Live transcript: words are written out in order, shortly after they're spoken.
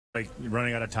like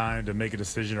running out of time to make a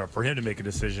decision, or for him to make a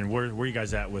decision? Where are you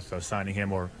guys at with signing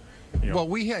him? Or, Well,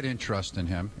 we had interest in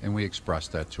him, and we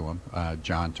expressed that to him.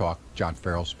 John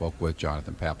Farrell spoke with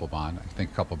Jonathan Papelbon. I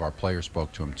think a couple of our players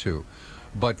spoke to him too.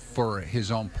 But for his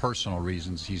own personal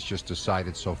reasons, he's just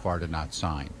decided so far to not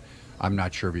sign. I'm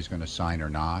not sure if he's going to sign or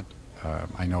not.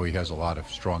 I know he has a lot of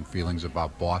strong feelings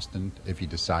about Boston if he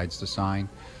decides to sign.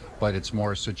 But it's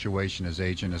more a situation, his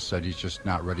agent has said he's just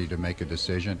not ready to make a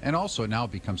decision. And also now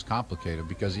it becomes complicated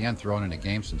because he hadn't thrown in a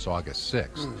game since August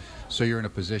 6th. So you're in a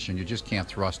position, you just can't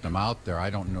thrust him out there. I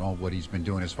don't know what he's been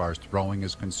doing as far as throwing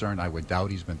is concerned. I would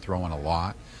doubt he's been throwing a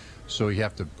lot. So you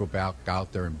have to go back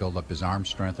out there and build up his arm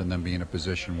strength and then be in a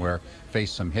position where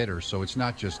face some hitters. So it's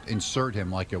not just insert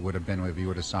him like it would have been if he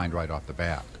would have signed right off the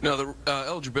bat. No, the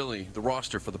eligibility, the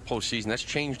roster for the postseason, that's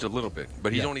changed a little bit.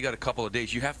 But he's only got a couple of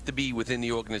days. You have to be within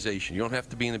the organization. You don't have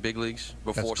to be in the big leagues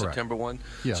before September 1.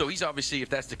 Yeah. So he's obviously, if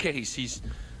that's the case,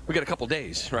 we got a couple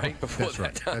days, right, before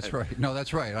that time. That's right. No,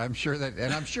 that's right. I'm sure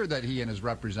that he and his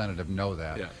representative know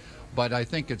that. Yeah. But I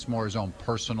think it's more his own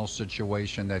personal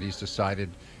situation that he's decided.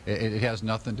 It has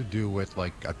nothing to do with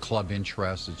like a club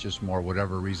interest. It's just more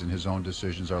whatever reason his own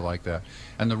decisions are like that.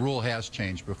 And the rule has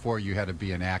changed. Before you had to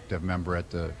be an active member of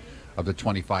the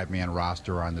 25-man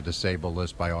roster or on the disabled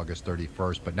list by August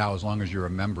 31st. But now, as long as you're a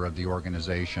member of the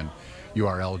organization, you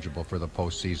are eligible for the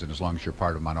postseason as long as you're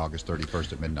part of them on August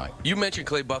 31st at midnight. You mentioned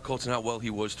Clay Buchholz and how well he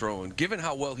was throwing. Given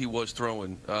how well he was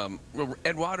throwing,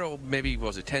 Eduardo maybe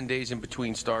was it 10 days in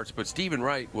between starts, but Stephen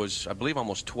Wright was, I believe,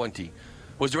 almost 20.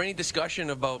 Was there any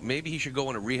discussion about maybe he should go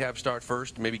on a rehab start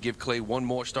first, maybe give Clay one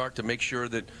more start to make sure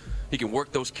that he can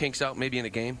work those kinks out maybe in a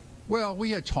game? Well,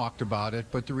 we had talked about it,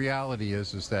 but the reality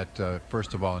is that,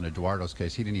 first of all, in Eduardo's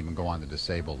case, he didn't even go on the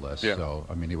disabled list. Yeah. So,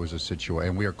 I mean, it was a situation,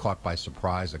 and we were caught by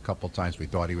surprise. A couple times we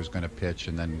thought he was going to pitch,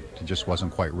 and then he just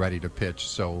wasn't quite ready to pitch,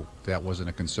 so that wasn't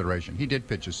a consideration. He did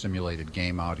pitch a simulated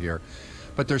game out here,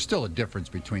 but there's still a difference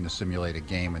between the simulated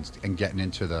game and getting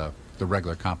into the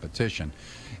regular competition.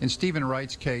 In Stephen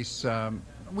Wright's case,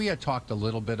 we had talked a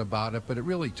little bit about it, but it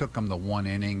really took him the one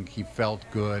inning. He felt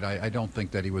good. I don't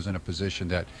think that he was in a position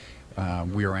that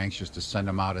we were anxious to send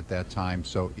him out at that time.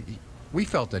 So we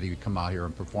felt that he would come out here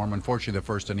and perform. Unfortunately, the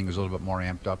first inning was a little bit more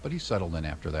amped up, but he settled in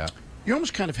after that. You're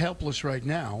almost kind of helpless right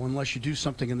now unless you do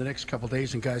something in the next couple of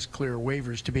days and guys clear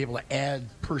waivers to be able to add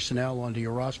personnel onto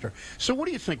your roster. So what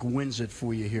do you think wins it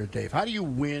for you here, Dave? How do you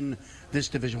win this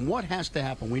division? What has to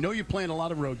happen? We know you're playing a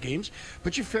lot of road games,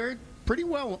 but you fared pretty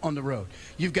well on the road.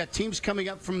 You've got teams coming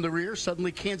up from the rear.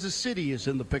 Suddenly Kansas City is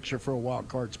in the picture for a wild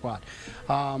card spot.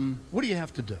 What do you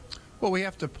have to do? Well, we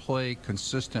have to play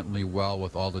consistently well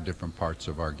with all the different parts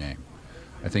of our game.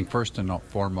 I think first and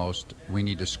foremost, we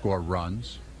need to score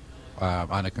runs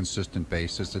on a consistent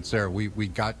basis. It's there. We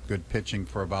got good pitching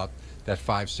for about that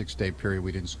 5-6 day period.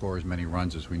 We didn't score as many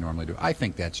runs as we normally do. I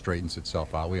think that straightens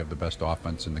itself out. We have the best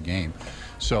offense in the game.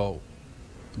 So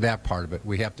that part of it,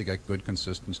 we have to get good,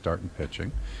 consistent start in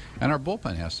pitching, and our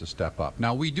bullpen has to step up.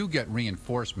 Now, we do get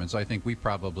reinforcements. I think we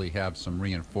probably have some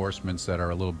reinforcements that are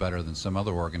a little better than some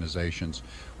other organizations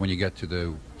when you get to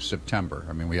the September.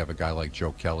 I mean, we have a guy like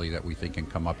Joe Kelly that we think can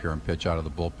come up here and pitch out of the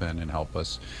bullpen and help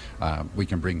us. We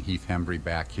can bring Heath Hembry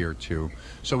back here, too.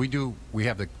 So we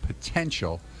have the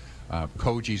potential.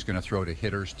 Koji's going to throw to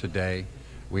hitters today.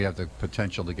 We have the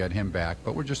potential to get him back,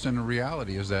 but we're just in the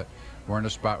reality is that we're in a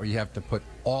spot where you have to put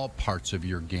all parts of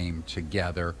your game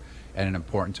together at an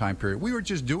important time period. We were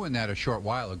just doing that a short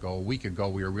while ago. A week ago,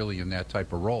 we were really in that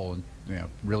type of role and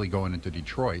really going into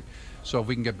Detroit. So if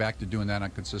we can get back to doing that on a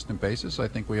consistent basis, I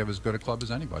think we have as good a club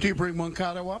as anybody. Do you bring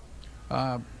Moncada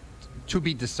up? To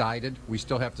be decided. We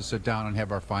still have to sit down and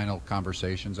have our final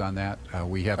conversations on that.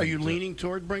 Are you leaning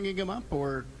toward bringing him up,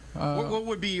 or what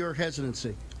would be your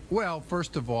hesitancy? Well,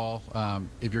 first of all,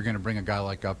 if you're going to bring a guy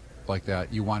like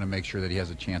that, you want to make sure that he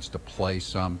has a chance to play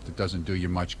some. That doesn't do you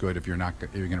much good if you're going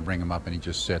to bring him up and he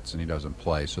just sits and he doesn't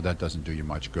play. So that doesn't do you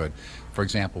much good. For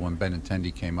example, when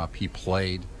Benintendi came up, he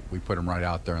played. We put him right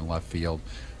out there in left field.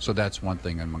 So that's one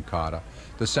thing in Moncada.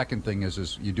 The second thing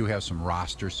is you do have some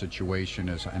roster situation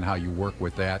and how you work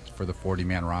with that for the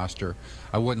 40-man roster.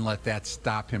 I wouldn't let that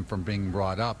stop him from being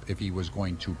brought up if he was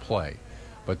going to play.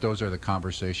 But those are the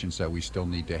conversations that we still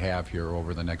need to have here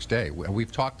over the next day.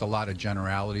 We've talked a lot of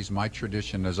generalities. My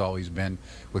tradition has always been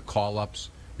with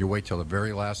call-ups, you wait till the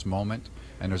very last moment,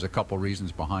 and there's a couple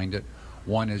reasons behind it.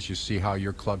 One is you see how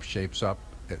your club shapes up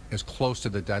as close to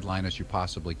the deadline as you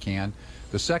possibly can.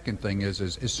 The second thing is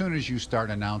as soon as you start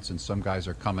announcing some guys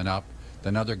are coming up,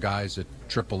 then other guys at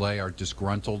AAA are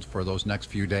disgruntled for those next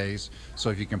few days. So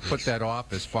if you can put that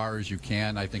off as far as you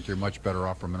can, I think you're much better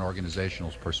off from an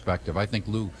organizational perspective. I think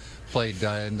Lou played,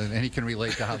 and he can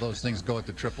relate to how those things go at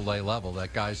the AAA level.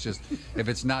 That guy's just, if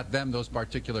it's not them those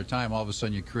particular time, all of a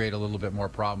sudden you create a little bit more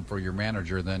problem for your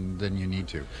manager than you need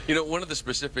to. You know, one of the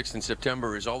specifics in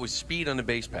September is always speed on the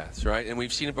base paths, right? And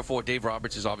we've seen it before. Dave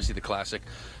Roberts is obviously the classic.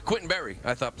 Quentin Berry,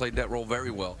 I thought, played that role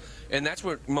very well. And that's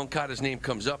where Moncada's name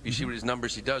comes up. You see what his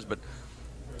numbers he does, but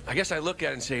I guess I look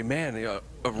at it and say, man,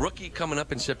 a rookie coming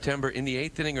up in September in the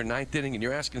 8th inning or 9th inning, and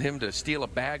you're asking him to steal a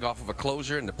bag off of a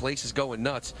closer and the place is going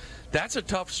nuts. That's a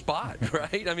tough spot,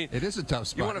 right? I mean, it is a tough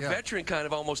spot. You want a veteran kind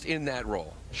of almost in that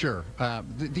role. Sure.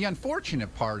 The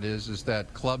unfortunate part is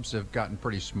that clubs have gotten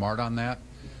pretty smart on that.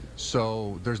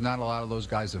 So there's not a lot of those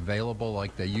guys available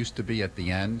like they used to be at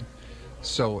the end.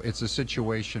 So it's a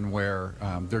situation where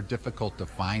they're difficult to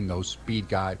find, those speed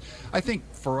guys. I think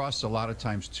for us, a lot of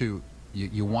times, too,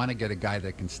 you want to get a guy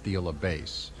that can steal a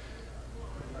base.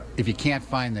 If you can't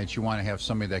find that, you want to have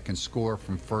somebody that can score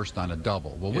from first on a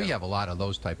double. Well, we have a lot of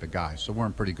those type of guys, so we're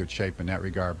in pretty good shape in that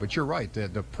regard. But you're right,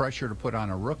 the pressure to put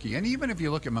on a rookie, and even if you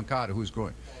look at Moncada, he's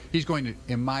going to,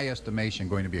 in my estimation,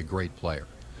 going to be a great player.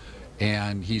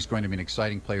 And he's going to be an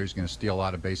exciting player. He's going to steal a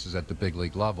lot of bases at the big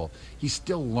league level. He's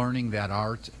still learning that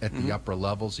art at the upper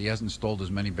levels. He hasn't stolen as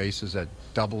many bases at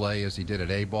Double-A as he did at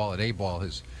A-ball. At A-ball,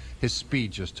 his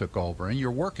speed just took over. And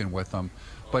you're working with him,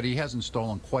 but he hasn't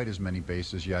stolen quite as many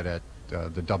bases yet at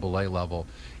the Double-A level.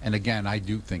 And again, I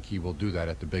do think he will do that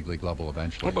at the big league level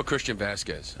eventually. What about Christian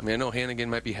Vasquez? I mean, I know Hannigan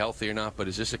might be healthy or not, but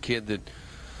is this a kid that,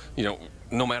 you know,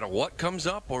 no matter what comes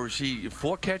up, or is he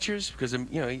 4 catchers? Because, you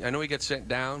know, I know he gets sent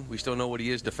down. We still know what he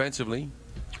is defensively.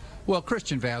 Well,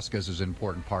 Christian Vasquez is an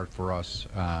important part for us.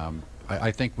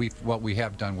 I think what we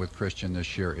have done with Christian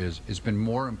this year is it's been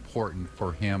more important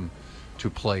for him to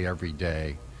play every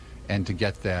day and to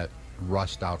get that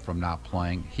rust out from not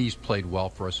playing. He's played well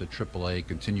for us at AAA,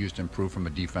 continues to improve from a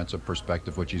defensive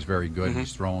perspective, which he's very good.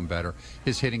 He's throwing better.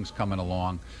 His hitting's coming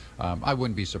along. I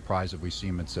wouldn't be surprised if we see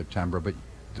him in September, but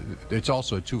it's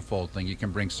also a twofold thing. You can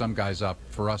bring some guys up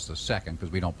for us the second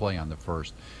because we don't play on the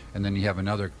first, and then you have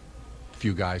another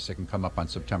few guys that can come up on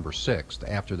September 6th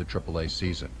after the AAA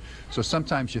season. So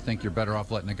sometimes you think you're better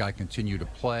off letting a guy continue to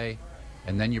play,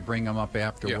 and then you bring him up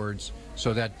afterwards.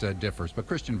 So that differs. But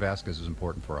Christian Vasquez is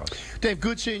important for us. Dave,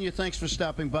 good seeing you. Thanks for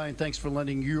stopping by, and thanks for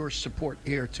lending your support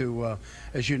here to,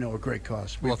 as you know, a great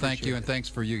cause. Well, thank you, and thanks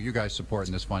for you guys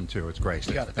supporting this fund, too. It's great.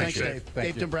 You got it. Thanks, Dave.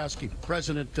 Dave Dombrowski,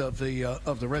 president of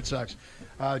the Red Sox,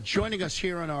 joining us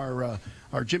here in our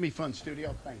Jimmy Fund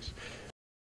studio. Thanks.